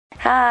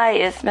Hi,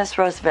 it's Miss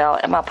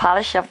Roosevelt, and my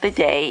polish of the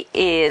day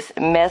is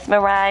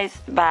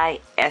Mesmerized by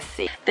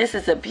Essie. This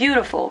is a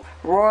beautiful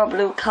royal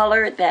blue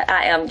color that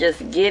I am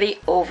just giddy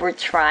over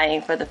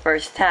trying for the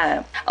first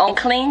time. On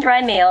clean dry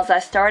nails, I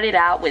started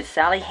out with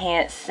Sally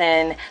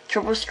Hansen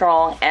Triple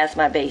Strong as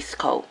my base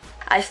coat.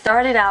 I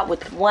started out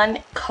with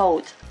one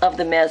coat of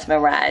the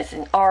Mesmerized,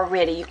 and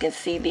already you can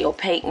see the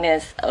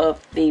opaqueness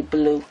of the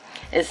blue.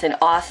 It's an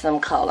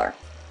awesome color.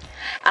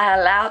 I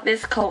allowed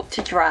this coat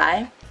to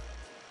dry,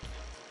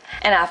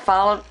 and I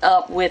followed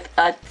up with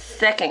a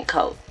second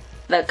coat.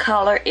 The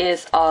color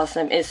is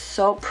awesome. It's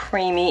so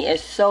creamy.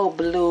 It's so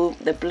blue.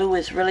 The blue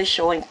is really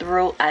showing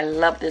through. I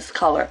love this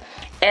color.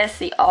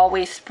 Essie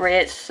always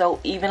spreads so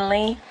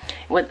evenly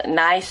with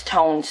nice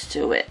tones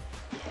to it.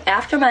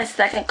 After my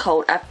second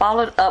coat, I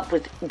followed up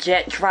with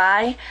Jet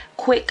Dry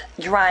Quick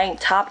Drying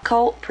Top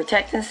Coat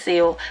Protect and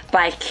Seal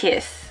by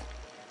Kiss.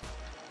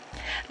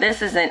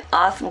 This is an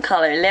awesome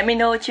color. Let me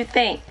know what you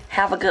think.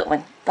 Have a good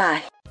one.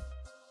 Bye.